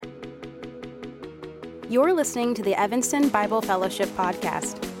You're listening to the Evanston Bible Fellowship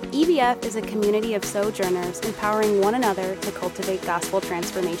Podcast. EBF is a community of sojourners empowering one another to cultivate gospel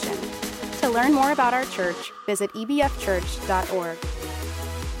transformation. To learn more about our church, visit ebfchurch.org.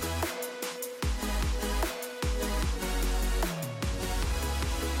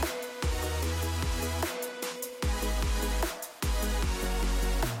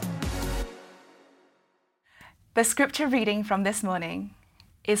 The scripture reading from this morning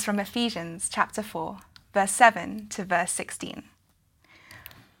is from Ephesians chapter 4, verse 7 to verse 16.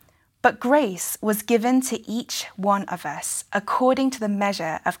 But grace was given to each one of us according to the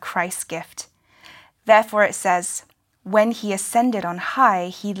measure of Christ's gift. Therefore it says, when he ascended on high,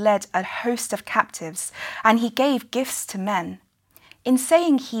 he led a host of captives, and he gave gifts to men. In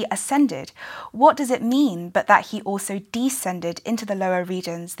saying he ascended, what does it mean but that he also descended into the lower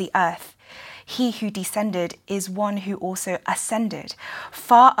regions, the earth? He who descended is one who also ascended,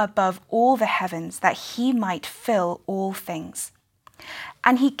 far above all the heavens, that he might fill all things.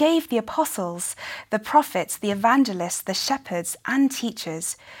 And he gave the apostles, the prophets, the evangelists, the shepherds, and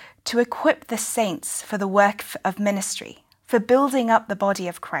teachers to equip the saints for the work of ministry, for building up the body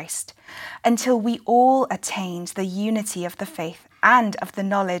of Christ, until we all attained the unity of the faith and of the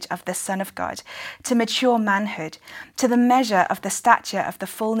knowledge of the Son of God, to mature manhood, to the measure of the stature of the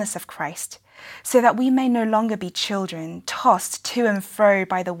fullness of Christ, so that we may no longer be children, tossed to and fro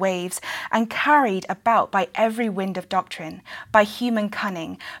by the waves, and carried about by every wind of doctrine, by human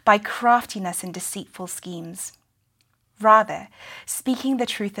cunning, by craftiness and deceitful schemes. Rather, speaking the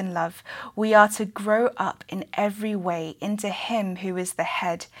truth in love, we are to grow up in every way into him who is the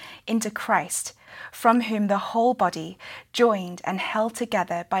head, into Christ, from whom the whole body, joined and held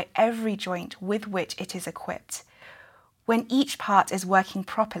together by every joint with which it is equipped, when each part is working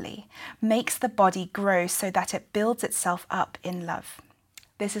properly, makes the body grow so that it builds itself up in love.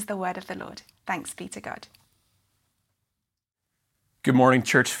 This is the word of the Lord. Thanks be to God. Good morning,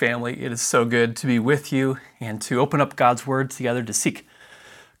 church family. It is so good to be with you and to open up God's word together to seek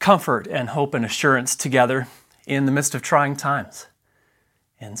comfort and hope and assurance together in the midst of trying times.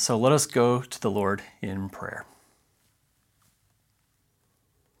 And so let us go to the Lord in prayer.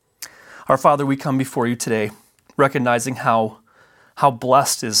 Our Father, we come before you today recognizing how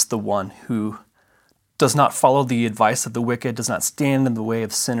blessed is the one who does not follow the advice of the wicked, does not stand in the way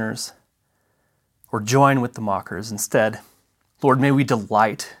of sinners, or join with the mockers. Instead, Lord, may we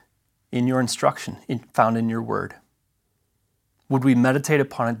delight in your instruction found in your word. Would we meditate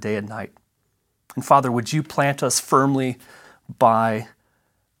upon it day and night? And Father, would you plant us firmly by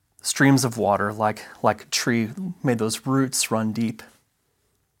streams of water like a tree? May those roots run deep.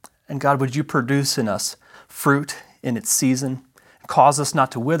 And God, would you produce in us fruit in its season, and cause us not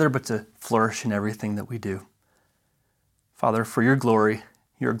to wither, but to flourish in everything that we do. Father, for your glory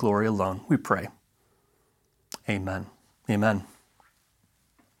alone, we pray. Amen. Amen.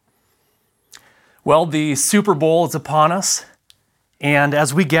 Well, the Super Bowl is upon us, and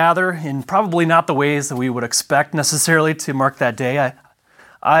as we gather in probably not the ways that we would expect necessarily to mark that day,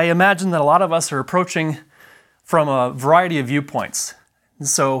 I imagine that a lot of us are approaching from a variety of viewpoints.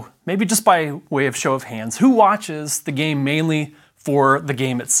 So maybe just by way of show of hands, who watches the game mainly for the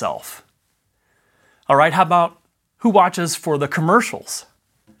game itself? All right, how about who watches for the commercials?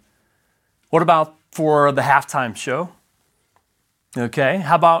 What about for the halftime show? Okay,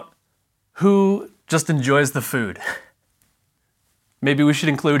 how about who just enjoys the food? Maybe we should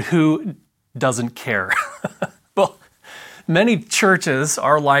include who doesn't care. Well, many churches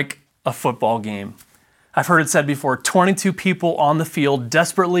are like a football game. I've heard it said before, 22 people on the field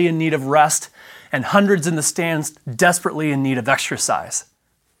desperately in need of rest, and hundreds in the stands desperately in need of exercise.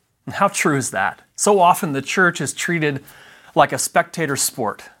 And how true is that? So often the church is treated like a spectator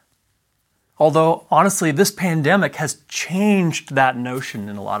sport. Although, honestly, this pandemic has changed that notion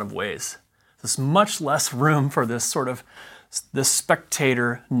in a lot of ways. There's much less room for this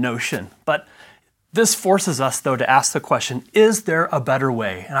spectator notion. But this forces us, though, to ask the question, is there a better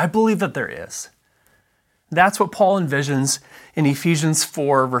way? And I believe that there is. That's what Paul envisions in Ephesians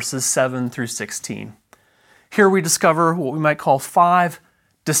 4, verses 7 through 16. Here we discover what we might call 5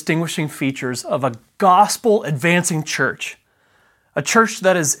 distinguishing features of a gospel-advancing church. A church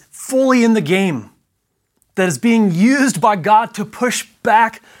that is fully in the game, that is being used by God to push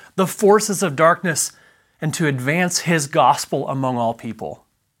back the forces of darkness and to advance his gospel among all people.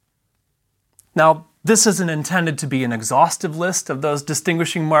 Now, this isn't intended to be an exhaustive list of those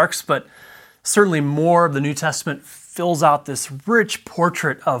distinguishing marks, but certainly more of the New Testament fills out this rich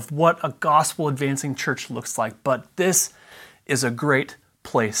portrait of what a gospel-advancing church looks like, but this is a great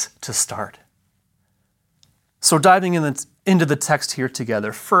place to start. So diving into the text here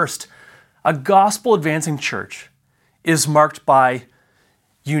together, first, A gospel-advancing church is marked by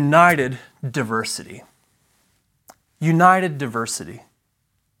united diversity. United diversity.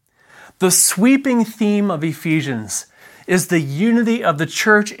 The sweeping theme of Ephesians is the unity of the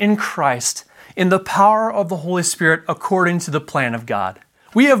church in Christ in the power of the Holy Spirit according to the plan of God.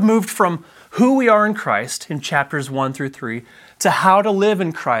 We have moved from who we are in Christ in chapters 1 through 3 to how to live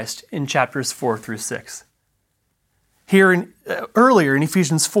in Christ in chapters 4 through 6. Earlier in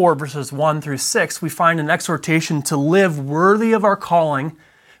Ephesians 4 verses 1 through 6, we find an exhortation to live worthy of our calling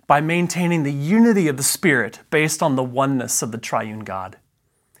by maintaining the unity of the Spirit based on the oneness of the triune God.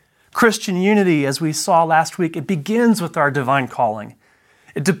 Christian unity, as we saw last week, it begins with our divine calling.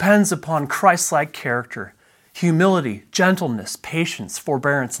 It depends upon Christ-like character, humility, gentleness, patience,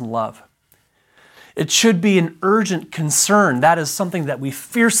 forbearance, and love. It should be an urgent concern. That is something that we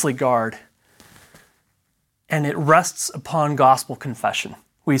fiercely guard. And it rests upon gospel confession.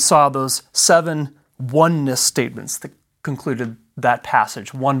 We saw those 7 oneness statements that concluded that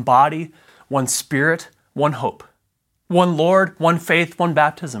passage. One body, one spirit, one hope. One Lord, one faith, one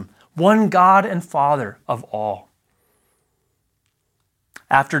baptism. One God and Father of all.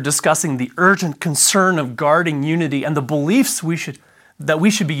 After discussing the urgent concern of guarding unity and the beliefs that we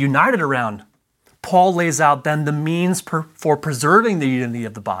should be united around, Paul lays out then the means for preserving the unity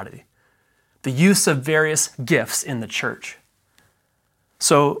of the body, the use of various gifts in the church.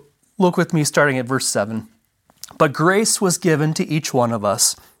 So look with me starting at verse 7. But grace was given to each one of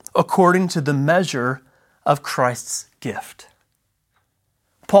us according to the measure of Christ's gift.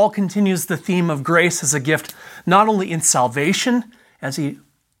 Paul continues the theme of grace as a gift, not only in salvation, as he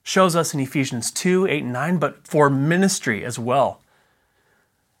shows us in Ephesians 2, 8, and 9, but for ministry as well.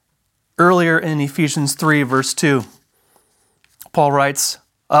 Earlier in Ephesians 3, verse 2, Paul writes,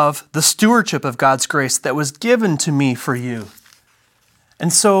 of the stewardship of God's grace that was given to me for you.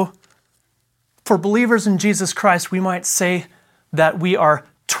 And so, for believers in Jesus Christ, we might say that we are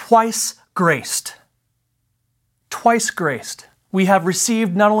twice graced. Twice graced. We have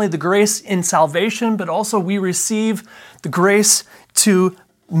received not only the grace in salvation, but also we receive the grace to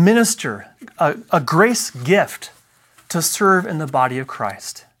minister, a grace gift to serve in the body of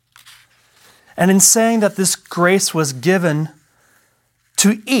Christ. And in saying that this grace was given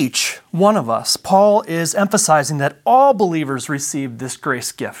to each one of us, Paul is emphasizing that all believers receive this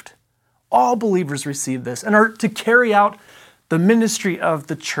grace gift. All believers receive this and are to carry out the ministry of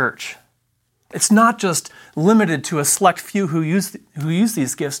the church. It's not just limited to a select few who use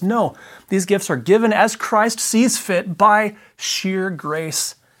these gifts. No, these gifts are given as Christ sees fit by sheer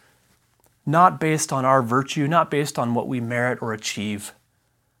grace, not based on our virtue, not based on what we merit or achieve.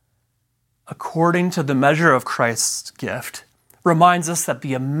 According to the measure of Christ's gift, reminds us that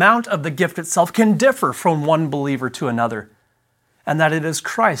the amount of the gift itself can differ from one believer to another, and that it is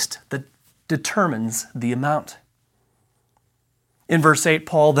Christ that determines the amount. In verse 8,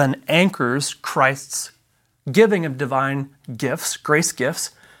 Paul then anchors Christ's giving of divine gifts, grace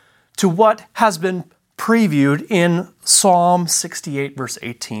gifts, to what has been previewed in Psalm 68, verse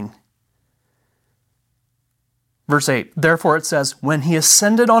 18. Verse 8, therefore it says, when he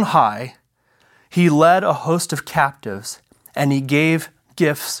ascended on high, he led a host of captives, and he gave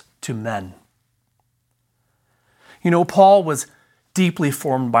gifts to men. You know, Paul was deeply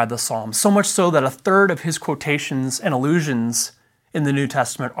formed by the Psalms, so much so that a third of his quotations and allusions in the New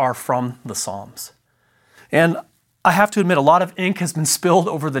Testament are from the Psalms. And I have to admit, a lot of ink has been spilled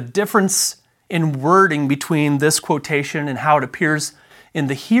over the difference in wording between this quotation and how it appears in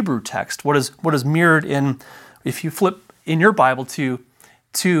the Hebrew text. What is mirrored in, if you flip in your Bible to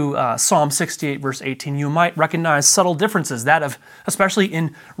Psalm 68, verse 18, you might recognize subtle differences, that of, especially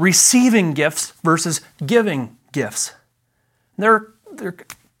in receiving gifts versus giving gifts. There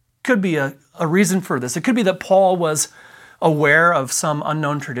could be a reason for this. It could be that Paul was aware of some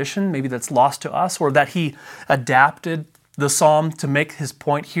unknown tradition, maybe that's lost to us, or that he adapted the psalm to make his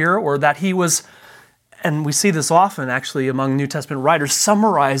point here, or that he was, and we see this often actually among New Testament writers,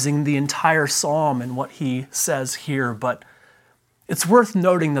 summarizing the entire psalm and what he says here. But it's worth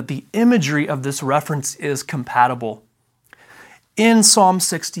noting that the imagery of this reference is compatible. In Psalm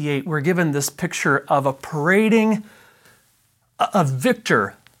 68, we're given this picture of a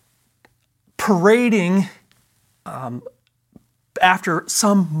victor parading after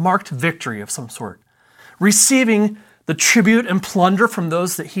some marked victory of some sort, receiving the tribute and plunder from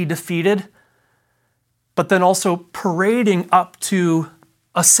those that he defeated, but then also ascending up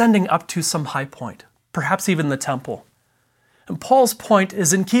to some high point, perhaps even the temple. And Paul's point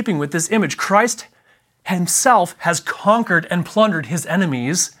is in keeping with this image. Christ himself has conquered and plundered his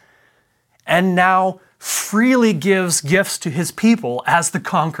enemies, and now freely gives gifts to his people as the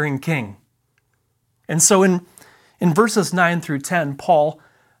conquering king. And so in verses 9 through 10, Paul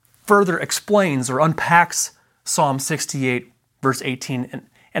further explains or unpacks Psalm 68, verse 18,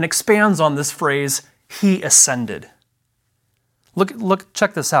 and expands on this phrase, he ascended.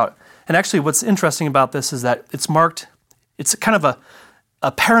 Check this out. And actually what's interesting about this is that it's kind of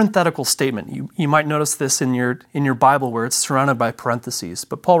a parenthetical statement. You might notice this in your Bible where it's surrounded by parentheses.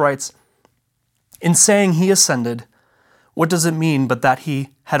 But Paul writes, in saying he ascended, what does it mean but that he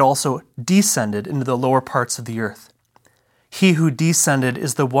had also descended into the lower parts of the earth? He who descended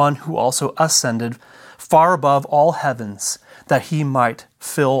is the one who also ascended far above all heavens, that he might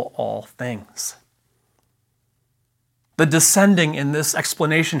fill all things. The descending in this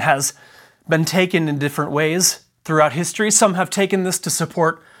explanation has been taken in different ways throughout history. Some have taken this to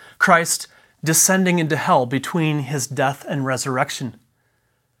support Christ descending into hell between his death and resurrection.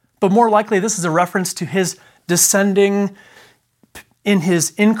 But more likely, this is a reference to his descending in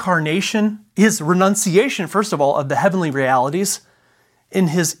his incarnation, his renunciation, first of all, of the heavenly realities, in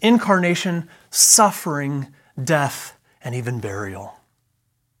his incarnation, suffering, death, and even burial.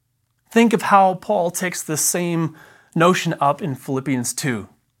 Think of how Paul takes this same notion up in Philippians 2.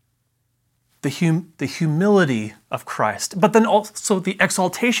 The humility of Christ, but then also the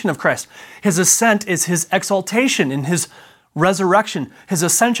exaltation of Christ. His ascent is his exaltation in his resurrection, his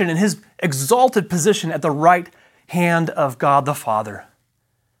ascension in his exalted position at the right hand of God the Father.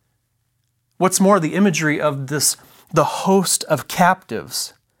 What's more, the imagery of the host of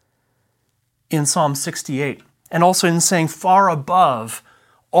captives in Psalm 68, and also in saying far above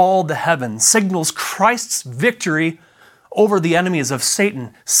all the heavens, signals Christ's victory over the enemies of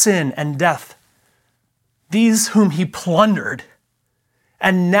Satan, sin, and death. These whom he plundered.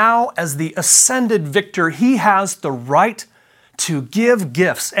 And now, as the ascended victor, he has the right to give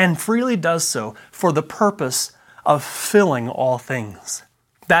gifts and freely does so for the purpose of filling all things.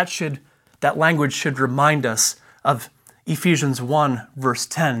 That language should remind us of Ephesians 1, verse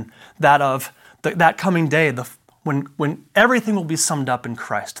 10, that of that coming day, when everything will be summed up in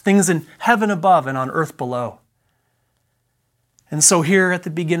Christ, things in heaven above and on earth below. And so here at the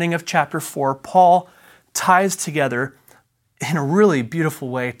beginning of chapter 4, Paul ties together in a really beautiful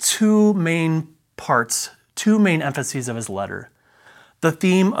way two main emphases of his letter. The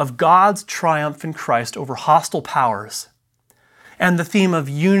theme of God's triumph in Christ over hostile powers, and the theme of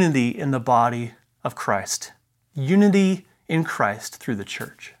unity in the body of Christ. Unity in Christ through the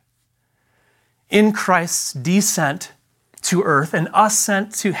church. In Christ's descent to earth and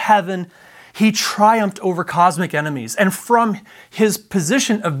ascent to heaven, he triumphed over cosmic enemies. And from his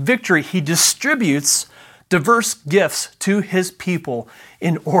position of victory, he distributes diverse gifts to his people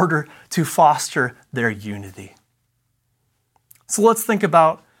in order to foster their unity. So let's think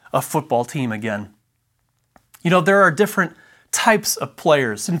about a football team again. There are different types of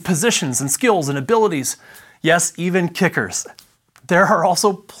players and positions and skills and abilities. Yes, even kickers. There are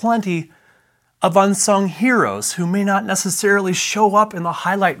also plenty of unsung heroes who may not necessarily show up in the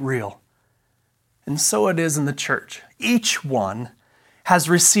highlight reel. And so it is in the church. Each one has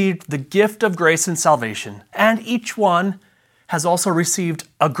received the gift of grace and salvation, and each one has also received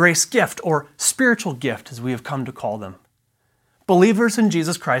a grace gift or spiritual gift, as we have come to call them. Believers in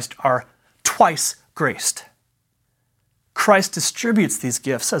Jesus Christ are twice graced. Christ distributes these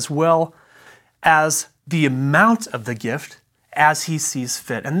gifts as well as the amount of the gift as he sees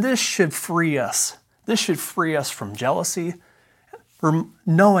fit. And this should free us. This should free us from jealousy, from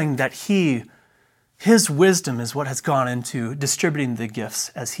knowing that his wisdom is what has gone into distributing the gifts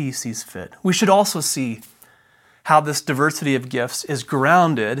as he sees fit. We should also see how this diversity of gifts is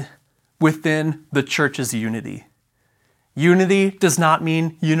grounded within the church's unity. Unity does not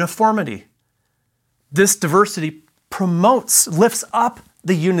mean uniformity. This diversity lifts up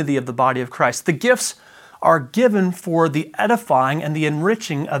the unity of the body of Christ. The gifts are given for the edifying and the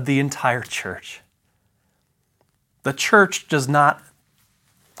enriching of the entire church. The church does not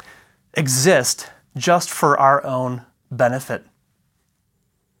exist just for our own benefit.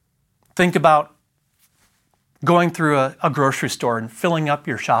 Think about going through a grocery store and filling up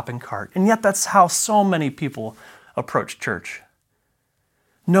your shopping cart. And yet that's how so many people approach church.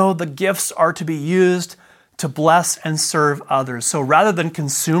 No, the gifts are to be used to bless and serve others. So rather than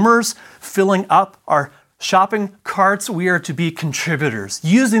consumers filling up our shopping carts, we are to be contributors,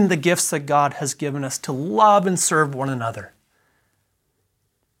 using the gifts that God has given us to love and serve one another.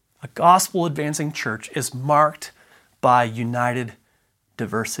 A gospel-advancing church is marked by united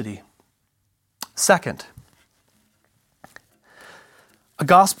diversity. Second, a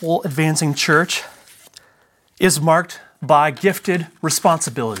gospel-advancing church is marked by gifted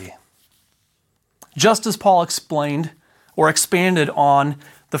responsibility. Just as Paul explained or expanded on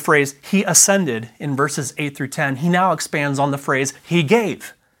the phrase he ascended in verses 8 through 10, he now expands on the phrase he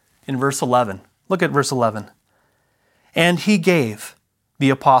gave in verse 11. Look at verse 11. And he gave the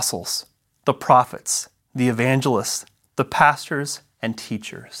apostles, the prophets, the evangelists, the pastors, and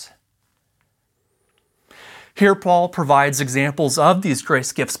teachers. Here Paul provides examples of these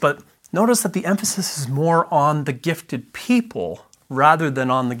grace gifts, but notice that the emphasis is more on the gifted people rather than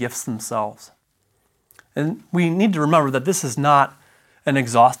on the gifts themselves. And we need to remember that this is not an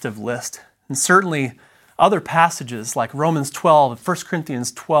exhaustive list. And certainly other passages like Romans 12, 1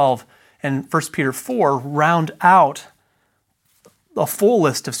 Corinthians 12, and 1 Peter 4 round out a full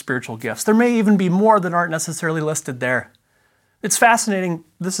list of spiritual gifts. There may even be more that aren't necessarily listed there. It's fascinating.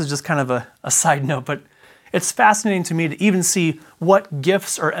 This is just kind of a side note, but it's fascinating to me to even see what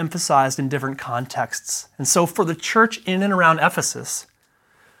gifts are emphasized in different contexts. And so for the church in and around Ephesus,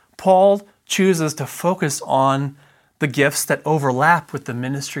 Paul chooses to focus on the gifts that overlap with the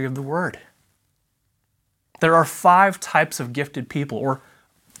ministry of the word. There are 5 types of gifted people, or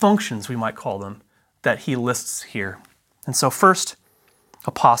functions we might call them, that he lists here. And so first,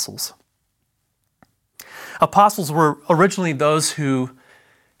 apostles. Apostles were originally those who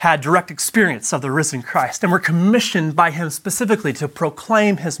had direct experience of the risen Christ and were commissioned by him specifically to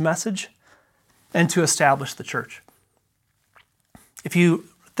proclaim his message and to establish the church. If you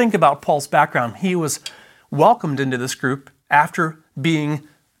think about Paul's background, he was welcomed into this group after being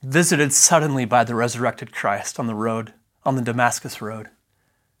visited suddenly by the resurrected Christ on the Damascus road.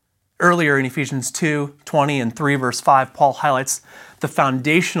 Earlier in Ephesians 2:20 and 3 verse 5, Paul highlights the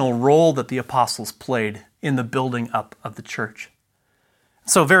foundational role that the apostles played in the building up of the church.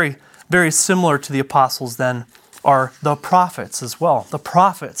 So very, very similar to the apostles then are the prophets as well. The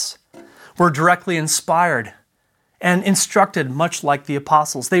prophets were directly inspired and instructed much like the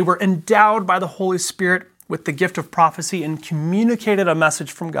apostles. They were endowed by the Holy Spirit with the gift of prophecy and communicated a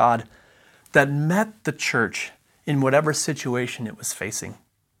message from God that met the church in whatever situation it was facing.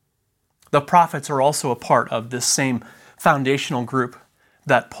 The prophets are also a part of this same foundational group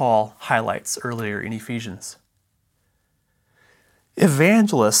that Paul highlights earlier in Ephesians.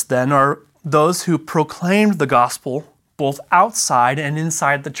 Evangelists, then, are those who proclaimed the gospel both outside and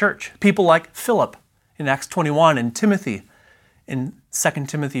inside the church. People like Philip in Acts 21 and Timothy in 2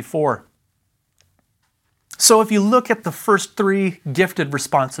 Timothy 4. So if you look at the first 3 gifted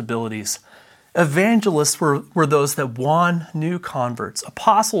responsibilities, evangelists were those that won new converts.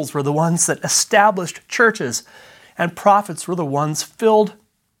 Apostles were the ones that established churches. And prophets were the ones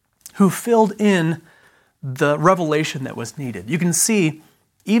who filled in the revelation that was needed. You can see,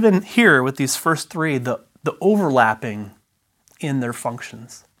 even here with these first 3, the overlapping in their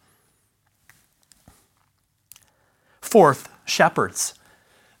functions. Fourth, shepherds.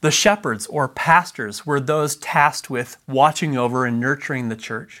 The shepherds or pastors were those tasked with watching over and nurturing the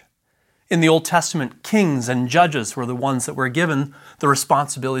church. In the Old Testament, kings and judges were the ones that were given the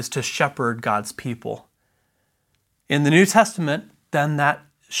responsibilities to shepherd God's people. In the New Testament, then that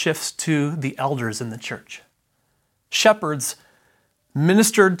shifts to the elders in the church. Shepherds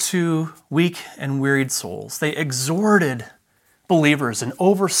ministered to weak and wearied souls. They exhorted believers and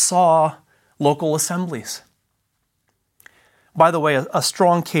oversaw local assemblies. By the way, a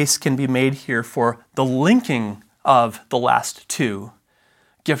strong case can be made here for the linking of the last 2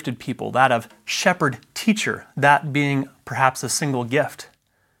 gifted people, that of shepherd-teacher, that being perhaps a single gift.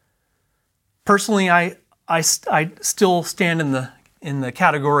 Personally, I still stand in the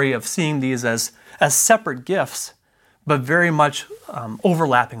category of seeing these as separate gifts, but very much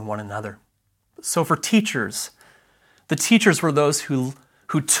overlapping one another. So for teachers, the teachers were those who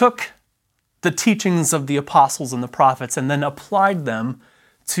took the teachings of the apostles and the prophets and then applied them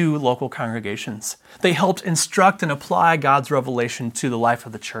to local congregations. They helped instruct and apply God's revelation to the life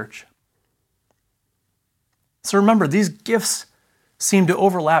of the church. So remember, these gifts seem to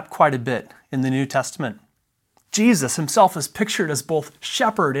overlap quite a bit in the New Testament. Jesus himself is pictured as both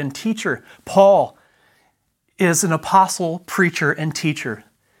shepherd and teacher. Paul is an apostle, preacher, and teacher.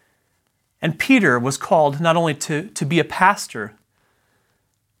 And Peter was called not only to be a pastor,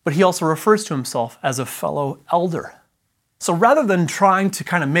 but he also refers to himself as a fellow elder. So rather than trying to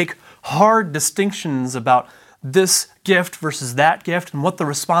kind of make hard distinctions about this gift versus that gift and what the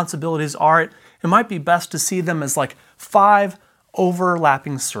responsibilities are, it might be best to see them as like 5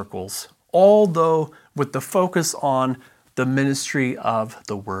 overlapping circles, although with the focus on the ministry of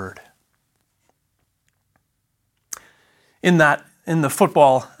the word. In the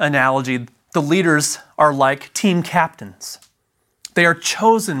football analogy, the leaders are like team captains. They are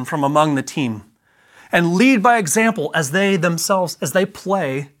chosen from among the team and lead by example as they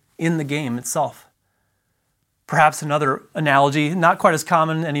play in the game itself. Perhaps another analogy, not quite as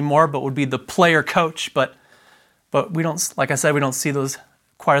common anymore, but would be the player coach. But we don't, like I said, we don't see those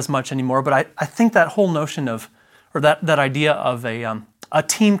quite as much anymore. But I think that whole notion of, or that idea of a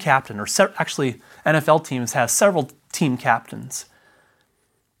team captain, or actually NFL teams have several team captains.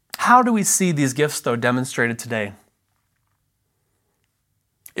 How do we see these gifts, though, demonstrated today?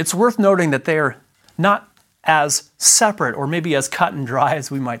 It's worth noting that they are not as separate or maybe as cut and dry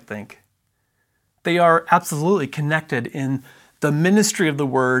as we might think. They are absolutely connected in the ministry of the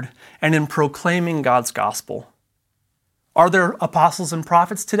word and in proclaiming God's gospel. Are there apostles and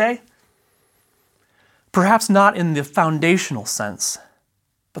prophets today? Perhaps not in the foundational sense,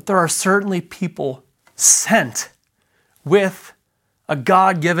 but there are certainly people sent with a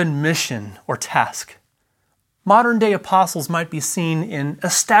God-given mission or task. Modern-day apostles might be seen in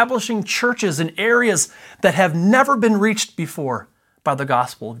establishing churches in areas that have never been reached before by the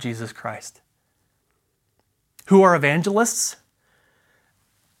gospel of Jesus Christ. Who are evangelists?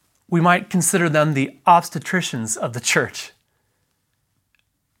 We might consider them the obstetricians of the church.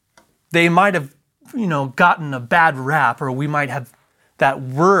 They might have, gotten a bad rap, or we might have, that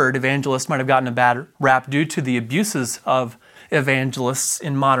word evangelist might have gotten a bad rap due to the abuses of evangelists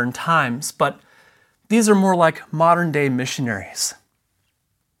in modern times, but these are more like modern-day missionaries.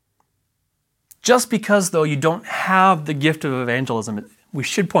 Just because, though, you don't have the gift of evangelism, we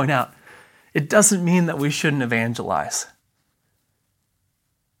should point out, it doesn't mean that we shouldn't evangelize.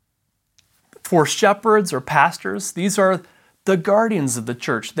 For shepherds or pastors, these are the guardians of the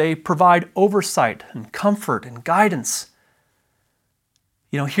church. They provide oversight and comfort and guidance.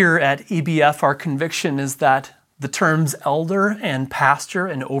 Here at EBF, our conviction is that the terms elder and pastor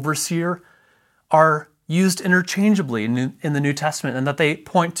and overseer are used interchangeably in the New Testament, and that they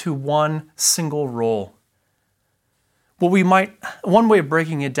point to one single role. One way of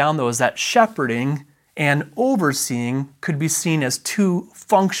breaking it down, though, is that shepherding and overseeing could be seen as two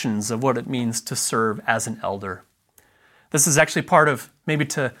functions of what it means to serve as an elder. This is actually part of, maybe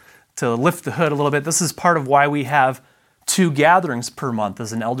to lift the hood a little bit, this is part of why we have 2 gatherings per month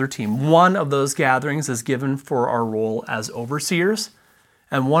as an elder team. One of those gatherings is given for our role as overseers,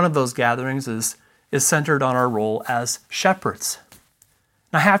 and one of those gatherings is centered on our role as shepherds.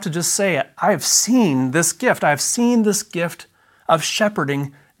 And I have to just say, I have seen this gift. I have seen this gift of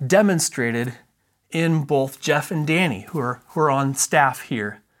shepherding demonstrated in both Jeff and Danny, who are on staff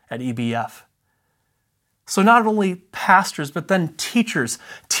here at EBF. So not only pastors, but then teachers.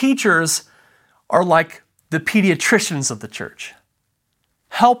 Teachers are like the pediatricians of the church,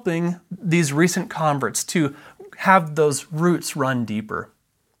 helping these recent converts to have those roots run deeper.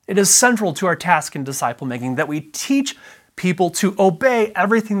 It is central to our task in disciple making that we teach people to obey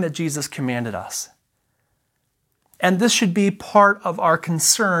everything that Jesus commanded us. And this should be part of our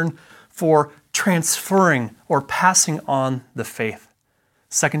concern for transferring or passing on the faith.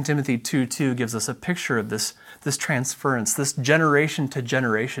 2 Timothy 2:2 gives us a picture of this transference, this generation to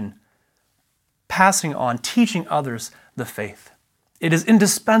generation, passing on, teaching others the faith. It is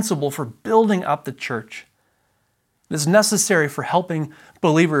indispensable for building up the church. It is necessary for helping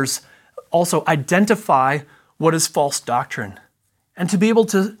believers also identify what is false doctrine and to be able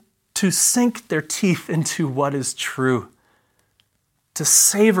to sink their teeth into what is true, to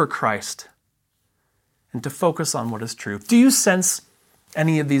savor Christ, and to focus on what is true. Do you sense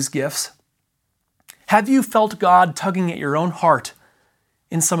any of these gifts? Have you felt God tugging at your own heart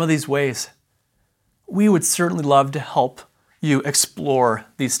in some of these ways? We would certainly love to help you explore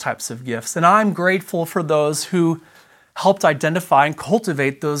these types of gifts. And I'm grateful for those who helped identify and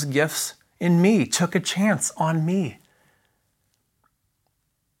cultivate those gifts in me, took a chance on me.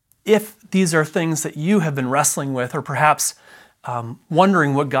 If these are things that you have been wrestling with, or perhaps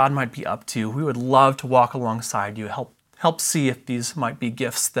wondering what God might be up to, we would love to walk alongside you, help see if these might be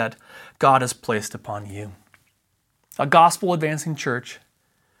gifts that God has placed upon you. A gospel-advancing church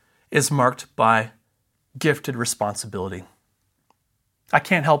is marked by gifted responsibility. I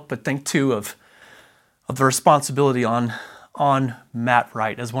can't help but think, too, of the responsibility on Matt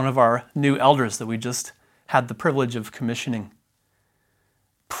Wright as one of our new elders that we just had the privilege of commissioning.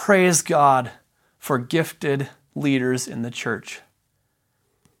 Praise God for gifted leaders in the church.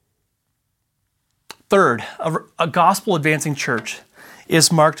 Third, a gospel-advancing church is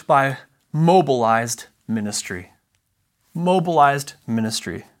marked by mobilized ministry. Mobilized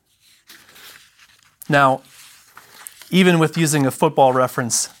ministry. Now, even with using a football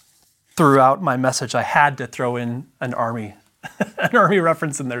reference throughout my message, I had to throw in an army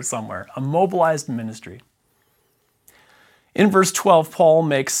reference in there somewhere. A mobilized ministry. In verse 12, Paul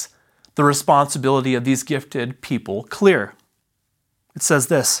makes the responsibility of these gifted people clear. It says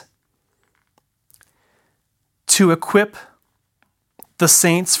this: to equip the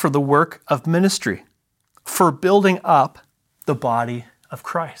saints for the work of ministry, for building up the body of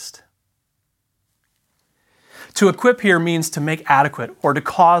Christ. To equip here means to make adequate or to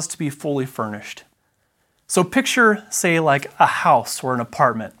cause to be fully furnished. So picture, say, like a house or an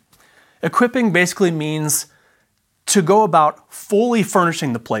apartment. Equipping basically means to go about fully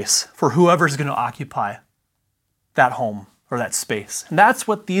furnishing the place for whoever's going to occupy that home or that space. And that's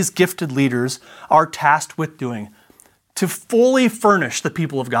what these gifted leaders are tasked with doing, to fully furnish the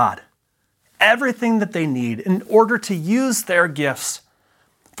people of God everything that they need in order to use their gifts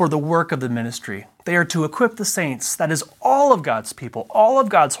for the work of the ministry. They are to equip the saints, that is all of God's people, all of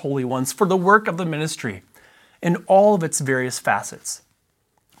God's holy ones, for the work of the ministry in all of its various facets.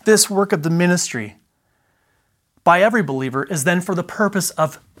 This work of the ministry by every believer is then for the purpose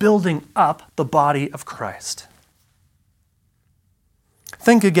of building up the body of Christ.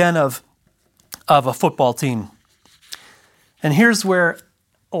 Think again of a football team. And here's where,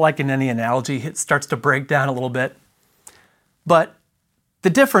 like in any analogy, it starts to break down a little bit. But the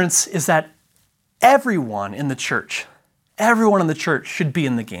difference is that everyone in the church should be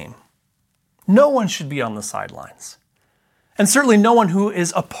in the game. No one should be on the sidelines. And certainly no one who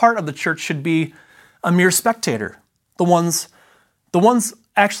is a part of the church should be a mere spectator. The ones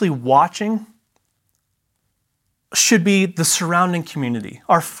actually watching should be the surrounding community,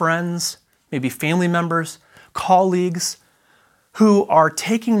 our friends, maybe family members, colleagues, who are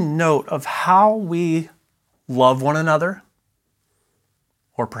taking note of how we love one another,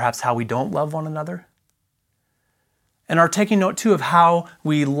 or perhaps how we don't love one another, and are taking note too of how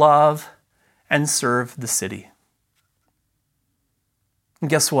we love and serve the city. And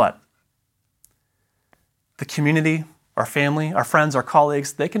guess what? The community, our family, our friends, our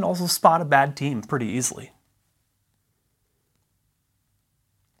colleagues, they can also spot a bad team pretty easily.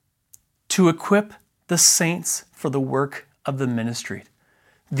 To equip the saints for the work of the ministry.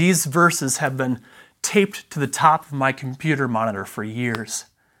 These verses have been taped to the top of my computer monitor for years.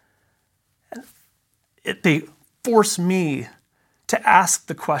 They force me to ask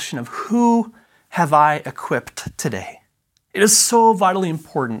the question of who have I equipped today? It is so vitally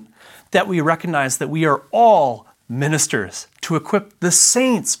important that we recognize that we are all ministers to equip the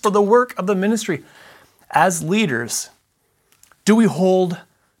saints for the work of the ministry. As leaders, do we hold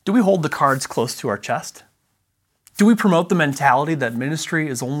the cards close to our chest? Do we promote the mentality that ministry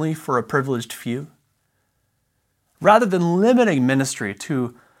is only for a privileged few? Rather than limiting ministry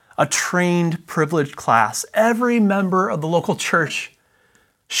to a trained, privileged class, every member of the local church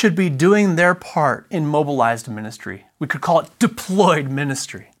should be doing their part in mobilized ministry. We could call it deployed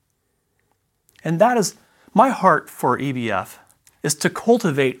ministry. And that is my heart for EBF, is to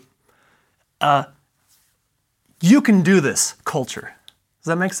cultivate a you can do this culture. Does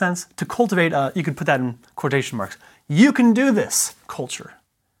that make sense? To cultivate, you could put that in quotation marks, you can do this culture.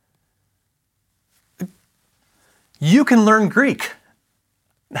 You can learn Greek.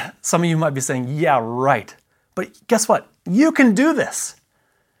 Some of you might be saying, yeah, right. But guess what? You can do this.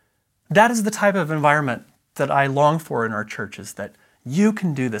 That is the type of environment that I long for in our churches, that you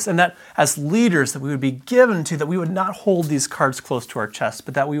can do this. And that as leaders that we would be given to, that we would not hold these cards close to our chest,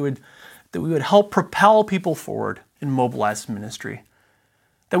 but that we would help propel people forward in mobilized ministry.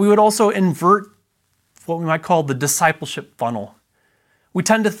 That we would also invert what we might call the discipleship funnel. We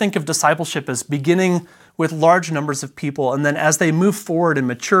tend to think of discipleship as beginning with large numbers of people, and then as they move forward in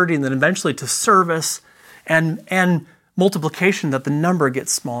maturity, and then eventually to service and multiplication, that the number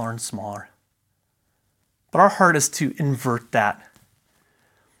gets smaller and smaller. But our heart is to invert that.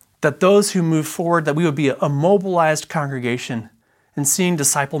 That those who move forward, that we would be a mobilized congregation and seeing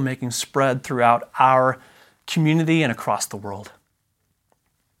disciple making spread throughout our community and across the world.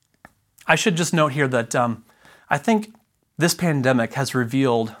 I should just note here that I think this pandemic has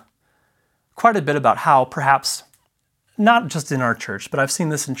revealed quite a bit about how perhaps, not just in our church, but I've seen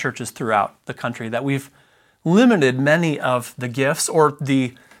this in churches throughout the country, that we've limited many of the gifts or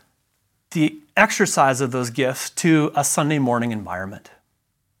the exercise of those gifts to a Sunday morning environment.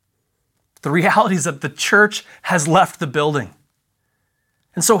 The reality is that the church has left the building.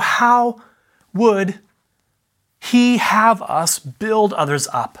 And so how would he have us build others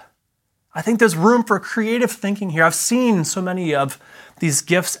up? I think there's room for creative thinking here. I've seen so many of these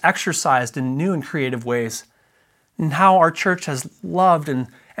gifts exercised in new and creative ways, and how our church has loved and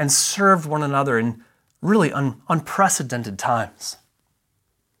served one another in really unprecedented times.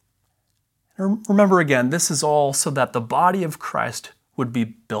 Remember again, this is all so that the body of Christ would be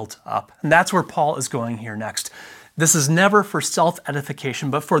built up. And that's where Paul is going here next. This is never for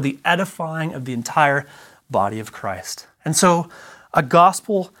self-edification, but for the edifying of the entire body of Christ. And so a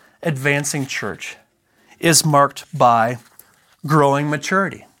gospel-advancing church is marked by growing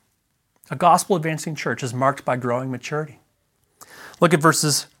maturity. A gospel-advancing church is marked by growing maturity. Look at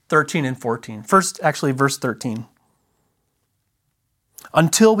verses 13 and 14. First, actually, verse 13.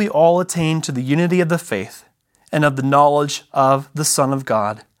 Until we all attain to the unity of the faith and of the knowledge of the Son of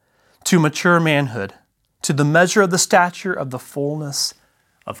God, to mature manhood, to the measure of the stature of the fullness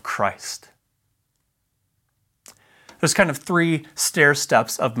of Christ. There's kind of 3 stair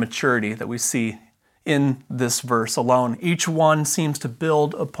steps of maturity that we see in this verse alone. Each one seems to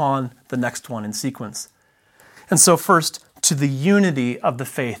build upon the next one in sequence. And so first, to the unity of the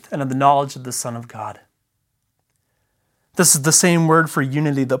faith and of the knowledge of the Son of God. This is the same word for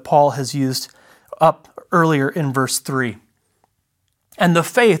unity that Paul has used up earlier in verse 3. And the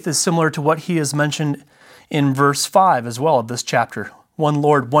faith is similar to what he has mentioned in verse 5 as well of this chapter. One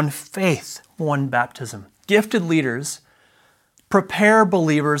Lord, one faith, one baptism. Gifted leaders prepare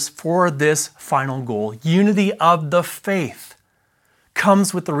believers for this final goal. Unity of the faith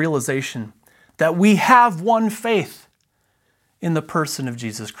comes with the realization that we have one faith in the person of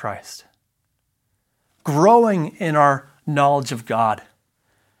Jesus Christ. Growing in our knowledge of God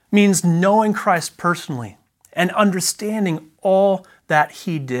means knowing Christ personally and understanding all that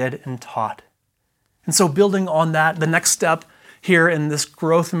he did and taught. And so building on that, the next step here in this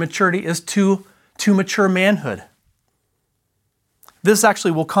growth and maturity is to mature manhood. This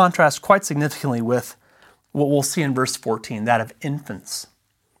actually will contrast quite significantly with what we'll see in verse 14, that of infants.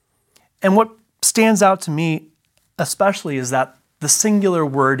 And what stands out to me especially is that the singular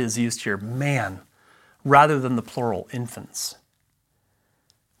word is used here, man, rather than the plural, infants.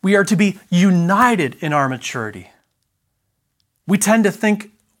 We are to be united in our maturity. We tend to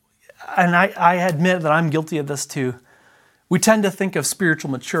think, and I admit that I'm guilty of this too, we tend to think of spiritual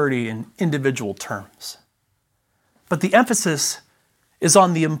maturity in individual terms. But the emphasis is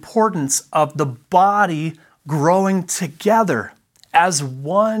on the importance of the body growing together as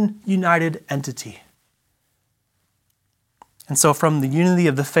one united entity. And so from the unity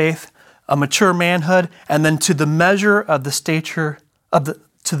of the faith, a mature manhood, and then to the measure of the stature of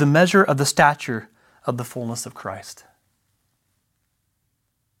the stature of the fullness of Christ.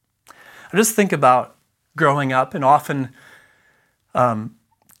 I just think about growing up and often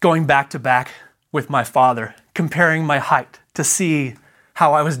going back to back with my father, comparing my height to see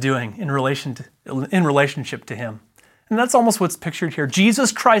how I was doing in relationship to him. And that's almost what's pictured here.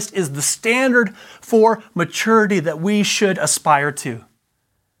 Jesus Christ is the standard for maturity that we should aspire to.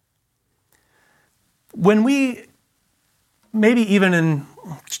 When we, maybe even in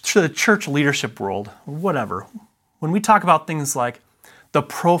the church leadership world, whatever, when we talk about things like the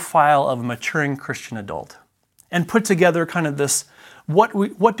profile of a maturing Christian adult and put together kind of this, what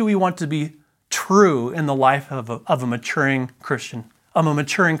do we want to be true in the life of a maturing Christian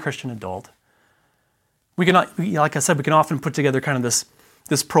adult? We can, like I said, we can often put together kind of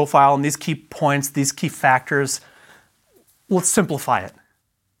this profile and these key points, these key factors. Let's simplify it.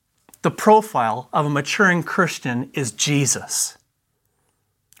 The profile of a maturing Christian is Jesus.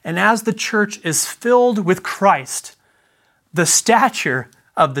 And as the church is filled with Christ, the stature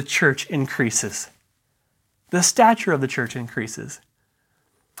of the church increases. The stature of the church increases.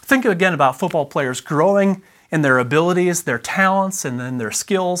 Think again about football players growing in their abilities, their talents, and then their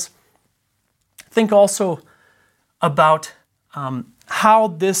skills. Think also about how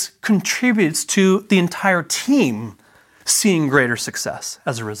this contributes to the entire team seeing greater success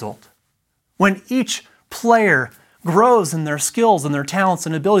as a result. When each player grows in their skills and their talents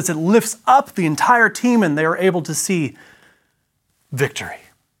and abilities, it lifts up the entire team and they are able to see victory.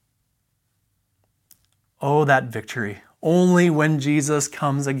 Oh, that victory. Only when Jesus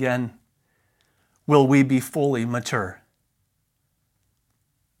comes again will we be fully mature.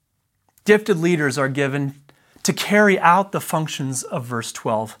 Gifted leaders are given to carry out the functions of verse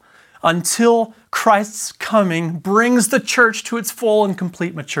 12 until Christ's coming brings the church to its full and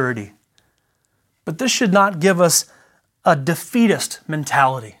complete maturity. But this should not give us a defeatist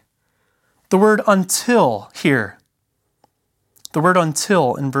mentality. The word until here, the word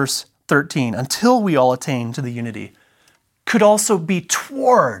until in verse 13, until we all attain to the unity, could also be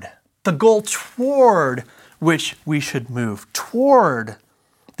toward, the goal toward which we should move, toward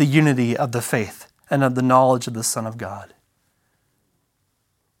the unity of the faith and of the knowledge of the Son of God.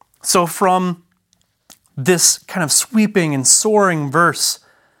 So from this kind of sweeping and soaring verse,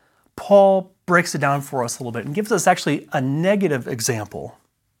 Paul breaks it down for us a little bit and gives us actually a negative example.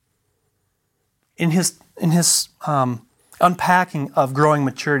 In his unpacking of growing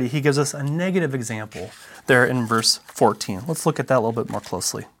maturity, he gives us a negative example there in verse 14. Let's look at that a little bit more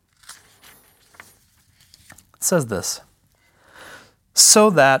closely. It says this, so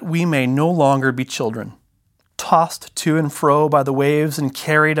that we may no longer be children, tossed to and fro by the waves and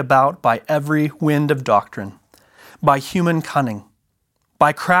carried about by every wind of doctrine, by human cunning,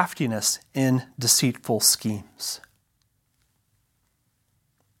 by craftiness in deceitful schemes.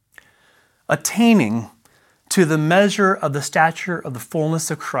 Attaining to the measure of the stature of the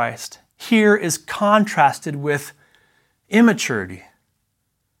fullness of Christ here is contrasted with immaturity,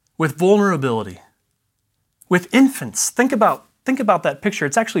 with vulnerability, with infants. Think about that picture.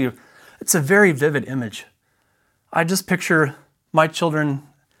 It's a very vivid image. I just picture my children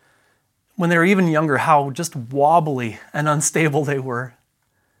when they were even younger, how just wobbly and unstable they were.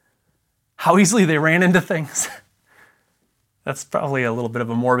 How easily they ran into things. That's probably a little bit of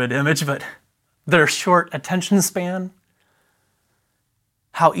a morbid image, but their short attention span,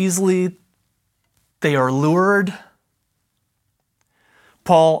 how easily they are lured.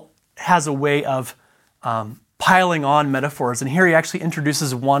 Paul has a way of piling on metaphors, and here he actually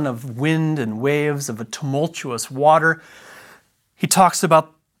introduces one of wind and waves, of a tumultuous water. He talks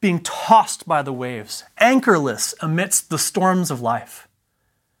about being tossed by the waves, anchorless amidst the storms of life,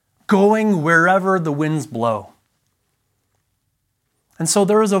 going wherever the winds blow. And so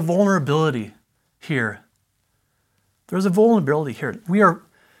there is a vulnerability here. There's a vulnerability here.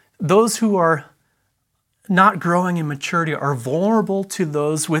 Those who are not growing in maturity are vulnerable to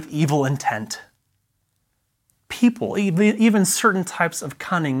those with evil intent. People, even certain types of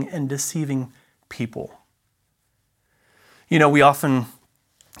cunning and deceiving people. You know, we often,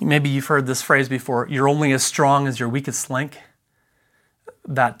 maybe you've heard this phrase before, you're only as strong as your weakest link.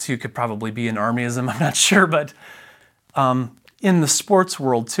 That too could probably be an armyism, I'm not sure, but in the sports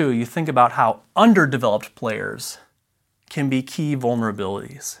world too, you think about how underdeveloped players can be key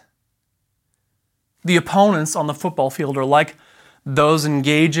vulnerabilities. The opponents on the football field are like those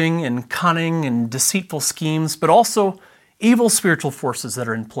engaging in cunning and deceitful schemes, but also evil spiritual forces that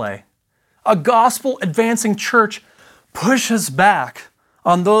are in play. A gospel-advancing church pushes back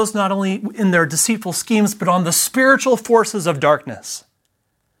on those not only in their deceitful schemes, but on the spiritual forces of darkness.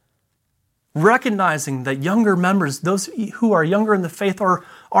 Recognizing that younger members, those who are younger in the faith, are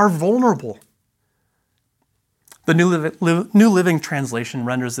vulnerable. The New Living Translation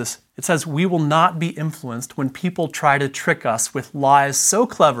renders this. It says, "We will not be influenced when people try to trick us with lies so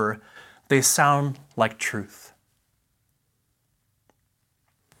clever they sound like truth."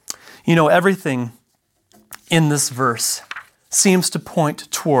 You know, everything in this verse seems to point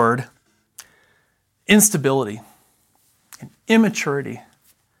toward instability and immaturity,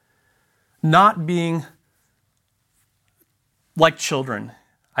 not being like children.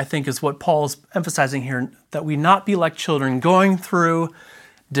 I think is what Paul is emphasizing here, that we not be like children, going through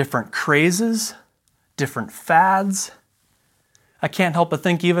different crazes, different fads. I can't help but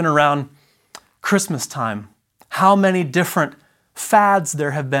think even around Christmas time, how many different fads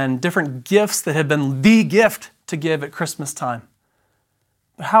there have been, different gifts that have been the gift to give at Christmas time.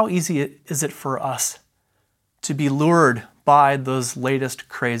 But how easy is it for us to be lured by those latest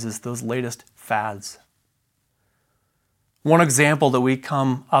crazes, those latest fads? One example that we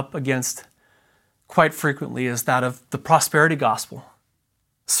come up against quite frequently is that of the prosperity gospel.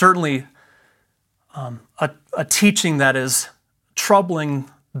 Certainly a teaching that is troubling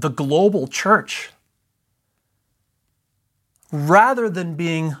the global church. Rather than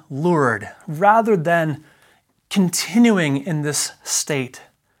being lured, rather than continuing in this state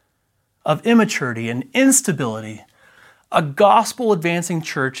of immaturity and instability, a gospel-advancing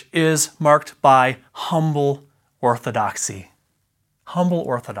church is marked by humble orthodoxy. Humble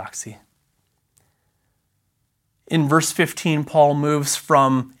orthodoxy. In verse 15, Paul moves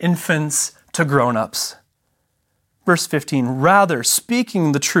from infants to grown-ups. Verse 15, "Rather,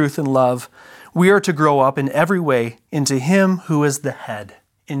 speaking the truth in love, we are to grow up in every way into Him who is the head,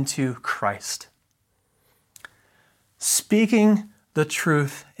 into Christ." Speaking the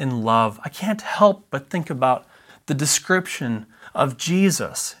truth in love. I can't help but think about the description of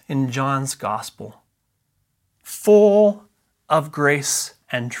Jesus in John's Gospel. Full of grace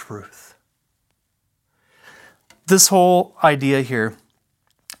and truth. This whole idea here,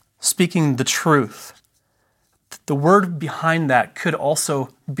 speaking the truth, the word behind that could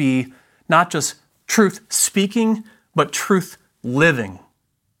also be not just truth speaking, but truth living.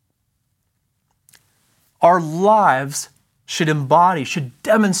 Our lives should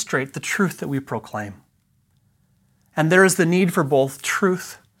demonstrate the truth that we proclaim. And there is the need for both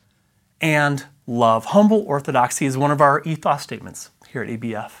truth and love. Humble orthodoxy is one of our ethos statements here at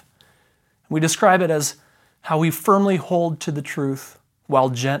ABF. We describe it as how we firmly hold to the truth while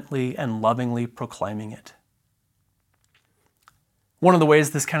gently and lovingly proclaiming it. One of the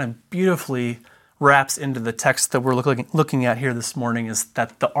ways this kind of beautifully wraps into the text that we're looking at here this morning is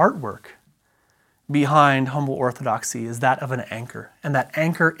that the artwork behind humble orthodoxy is that of an anchor, and that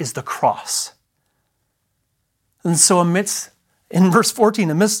anchor is the cross. And so in verse 14,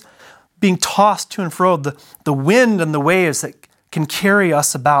 amidst being tossed to and fro, the wind and the waves that can carry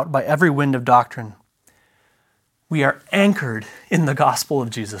us about by every wind of doctrine, we are anchored in the gospel of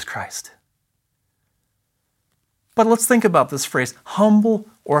Jesus Christ. But let's think about this phrase, humble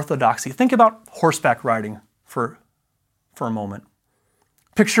orthodoxy. Think about horseback riding for a moment.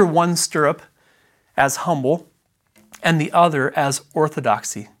 Picture one stirrup as humble and the other as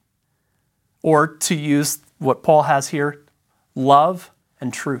orthodoxy. Or to use what Paul has here, love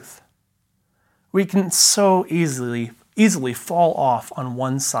and truth. We can so easily fall off on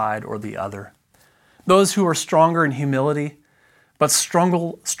one side or the other. Those who are stronger in humility but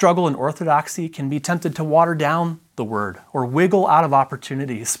struggle in orthodoxy can be tempted to water down the word or wiggle out of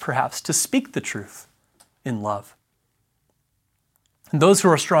opportunities, perhaps, to speak the truth in love. And those who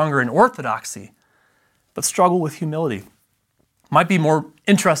are stronger in orthodoxy but struggle with humility might be more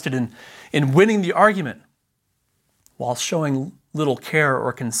interested in winning the argument while showing little care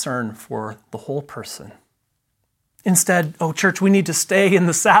or concern for the whole person. Instead, church, we need to stay in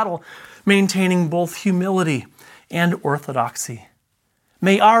the saddle, maintaining both humility and orthodoxy.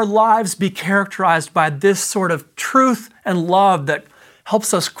 May our lives be characterized by this sort of truth and love that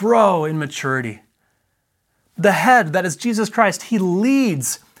helps us grow in maturity. The head, that is Jesus Christ, he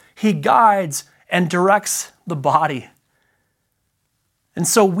leads, he guides, and directs the body. And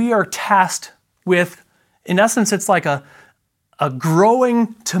so we are tasked with, in essence, it's like a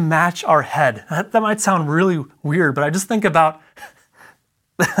growing to match our head. That might sound really weird, but I just think about,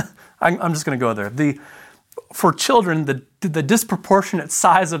 I'm just going to go there. For children, the disproportionate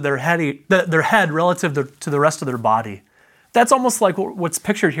size of their head relative to the rest of their body. That's almost like what's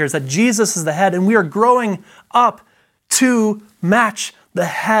pictured here is that Jesus is the head and we are growing up to match the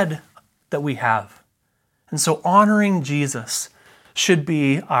head that we have. And so honoring Jesus should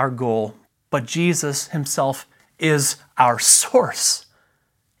be our goal, but Jesus himself is our source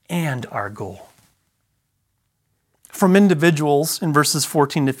and our goal. From individuals in verses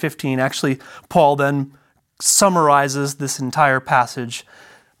 14 to 15, actually, Paul then summarizes this entire passage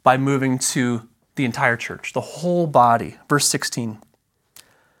by moving to the entire church, the whole body. Verse 16,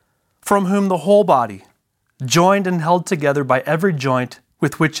 from whom the whole body, joined and held together by every joint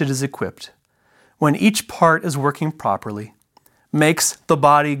with which it is equipped, when each part is working properly, makes the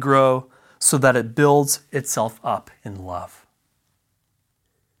body grow so that it builds itself up in love.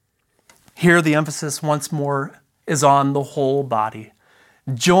 Here the emphasis once more is on the whole body,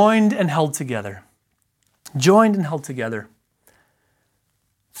 joined and held together. Joined and held together.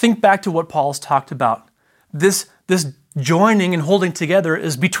 Think back to what Paul's talked about. This joining and holding together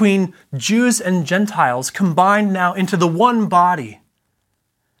is between Jews and Gentiles combined now into the one body.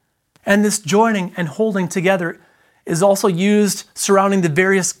 And this joining and holding together is also used surrounding the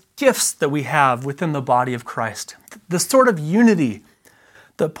various gifts that we have within the body of Christ. The sort of unity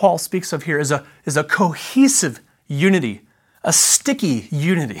that Paul speaks of here is a cohesive unity, a sticky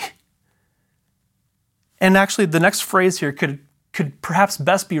unity. And actually, the next phrase here could perhaps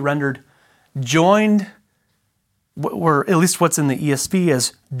best be rendered joined, or at least what's in the ESV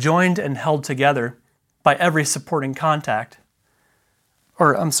as joined and held together by every supporting contact.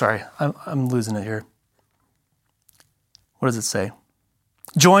 Or, I'm sorry, I'm losing it here. What does it say?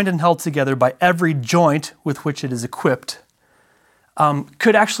 Joined and held together by every joint with which it is equipped.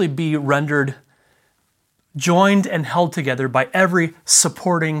 Could actually be rendered joined and held together by every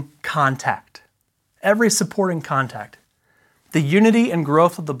supporting contact. Every supporting contact. The unity and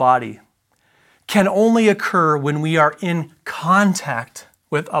growth of the body can only occur when we are in contact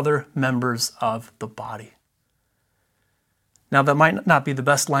with other members of the body. Now, that might not be the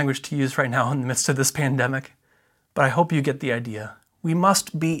best language to use right now in the midst of this pandemic, but I hope you get the idea. We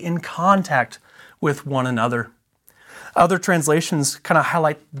must be in contact with one another. Other translations kind of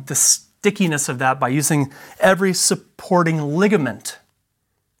highlight the stickiness of that by using every supporting ligament.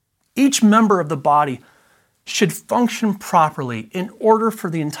 Each member of the body should function properly in order for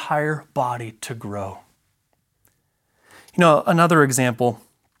the entire body to grow. You know, another example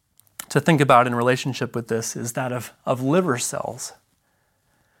to think about in relationship with this is that of liver cells.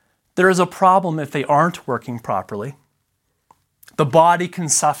 There is a problem if they aren't working properly. The body can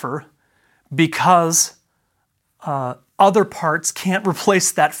suffer because other parts can't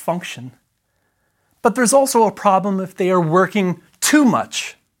replace that function. But there's also a problem if they are working too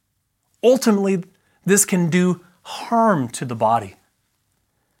much. Ultimately, this can do harm to the body.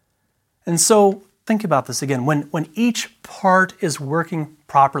 And so think about this again. When each part is working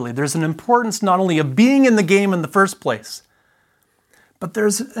properly, there's an importance not only of being in the game in the first place, but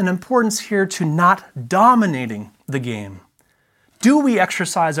there's an importance here to not dominating the game. Do we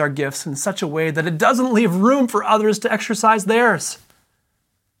exercise our gifts in such a way that it doesn't leave room for others to exercise theirs?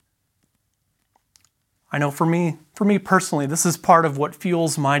 I know for me personally, this is part of what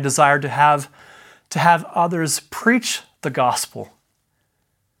fuels my desire to have others preach the gospel,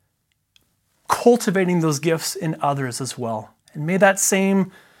 cultivating those gifts in others as well. And may that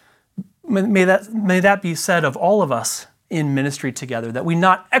be said of all of us in ministry together, that we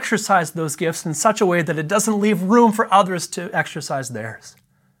not exercise those gifts in such a way that it doesn't leave room for others to exercise theirs.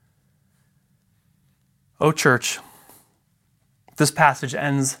 Oh, church, this passage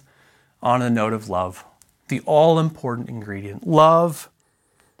ends on a note of love, the all-important ingredient. Love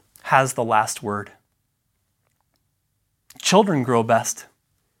has the last word. Children grow best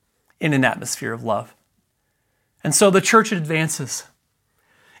in an atmosphere of love. And so the church advances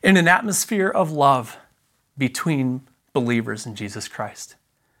in an atmosphere of love between believers in Jesus Christ.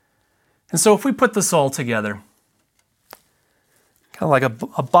 And so if we put this all together, kind of like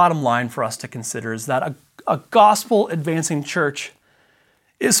a bottom line for us to consider is that a gospel-advancing church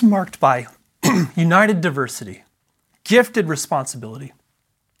is marked by united diversity, gifted responsibility,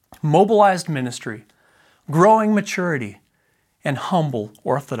 mobilized ministry, growing maturity, and humble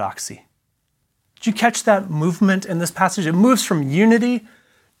orthodoxy. Did you catch that movement in this passage? It moves from unity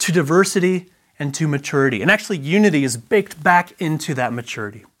to diversity and to maturity. And actually, unity is baked back into that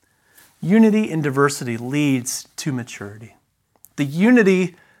maturity. Unity in diversity leads to maturity. The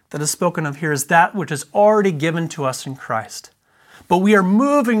unity that is spoken of here is that which is already given to us in Christ. But we are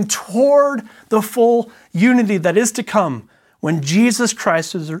moving toward the full unity that is to come when Jesus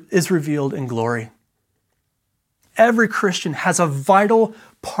Christ is revealed in glory. Every Christian has a vital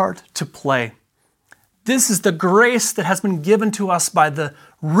part to play. This is the grace that has been given to us by the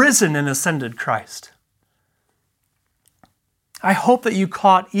risen and ascended Christ. I hope that you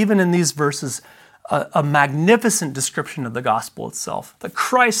caught, even in these verses, a magnificent description of the gospel itself. That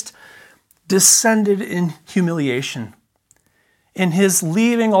Christ descended in humiliation, in his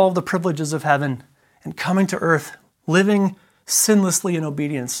leaving all the privileges of heaven and coming to earth, living sinlessly in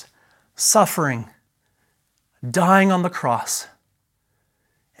obedience, suffering, dying on the cross,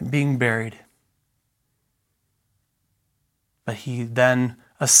 and being buried. But he then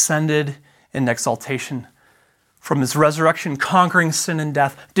ascended in exaltation from his resurrection, conquering sin and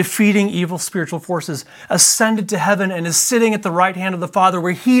death, defeating evil spiritual forces, ascended to heaven and is sitting at the right hand of the Father,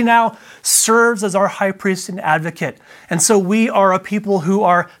 where he now serves as our high priest and advocate. And so we are a people who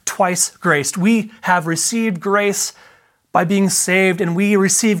are twice graced. We have received grace by being saved, and we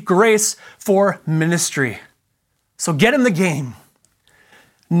receive grace for ministry. So get in the game.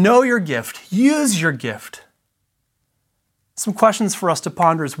 Know your gift. Use your gift. Some questions for us to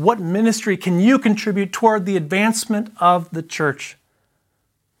ponder is, what ministry can you contribute toward the advancement of the church?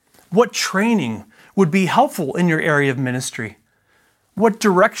 What training would be helpful in your area of ministry? What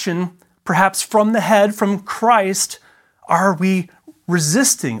direction, perhaps from the head, from Christ, are we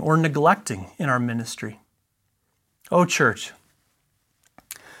resisting or neglecting in our ministry? Oh, church,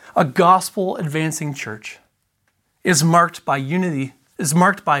 a gospel-advancing church is marked by unity, is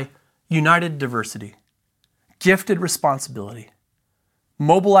marked by united diversity, gifted responsibility,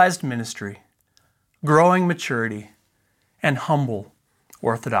 mobilized ministry, growing maturity, and humble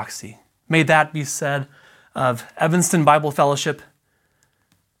orthodoxy. May that be said of Evanston Bible Fellowship.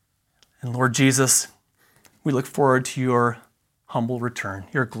 And Lord Jesus, we look forward to your humble return,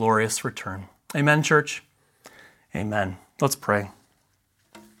 your glorious return. Amen, church? Amen. Let's pray.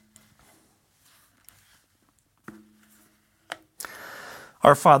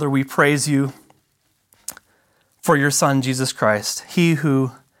 Our Father, we praise you for your Son, Jesus Christ, he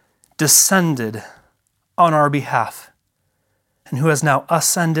who descended on our behalf and who has now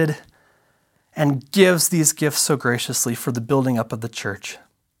ascended and gives these gifts so graciously for the building up of the church.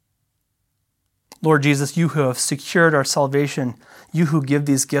 Lord Jesus, you who have secured our salvation, you who give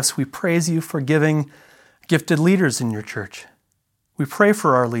these gifts, we praise you for giving gifted leaders in your church. We pray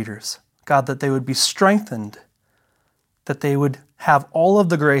for our leaders, God, that they would be strengthened, that they would have all of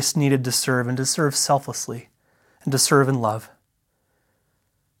the grace needed to serve and to serve selflessly and to serve in love.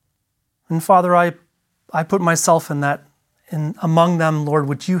 And Father, I put myself in that, and among them, Lord,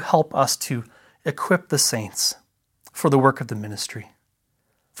 would you help us to equip the saints for the work of the ministry?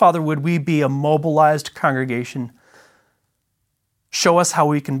 Father, would we be a mobilized congregation? Show us how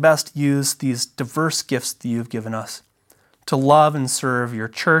we can best use these diverse gifts that you've given us to love and serve your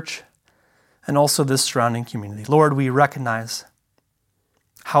church and also this surrounding community. Lord, we recognize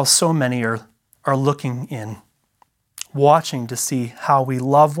how so many are looking in, watching to see how we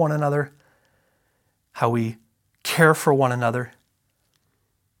love one another, how we care for one another,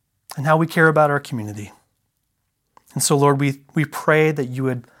 and how we care about our community. And so, Lord, we pray that you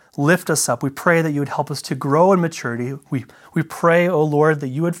would lift us up. We pray that you would help us to grow in maturity. We pray, O Lord, that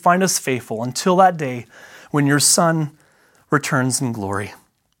you would find us faithful until that day when your Son returns in glory.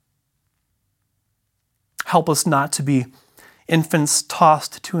 Help us not to be infants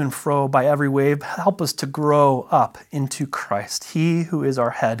tossed to and fro by every wave. Help us to grow up into Christ, he who is our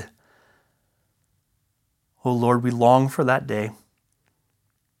head. O Lord, we long for that day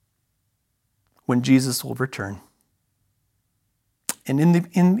when Jesus will return. And in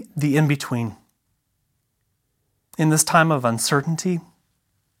the in-between, in this time of uncertainty,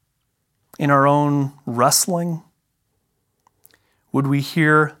 in our own wrestling, would we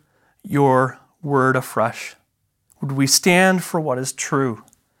hear your word afresh? Would we stand for what is true,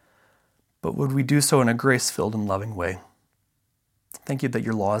 but would we do so in a grace-filled and loving way? Thank you that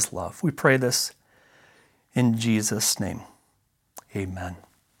your law is love. We pray this in Jesus' name. Amen.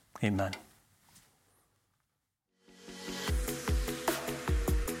 Amen.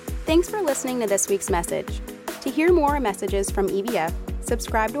 Thanks for listening to this week's message. To hear more messages from EBF,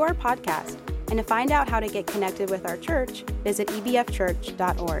 subscribe to our podcast, and to find out how to get connected with our church, visit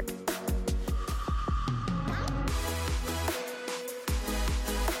ebfchurch.org.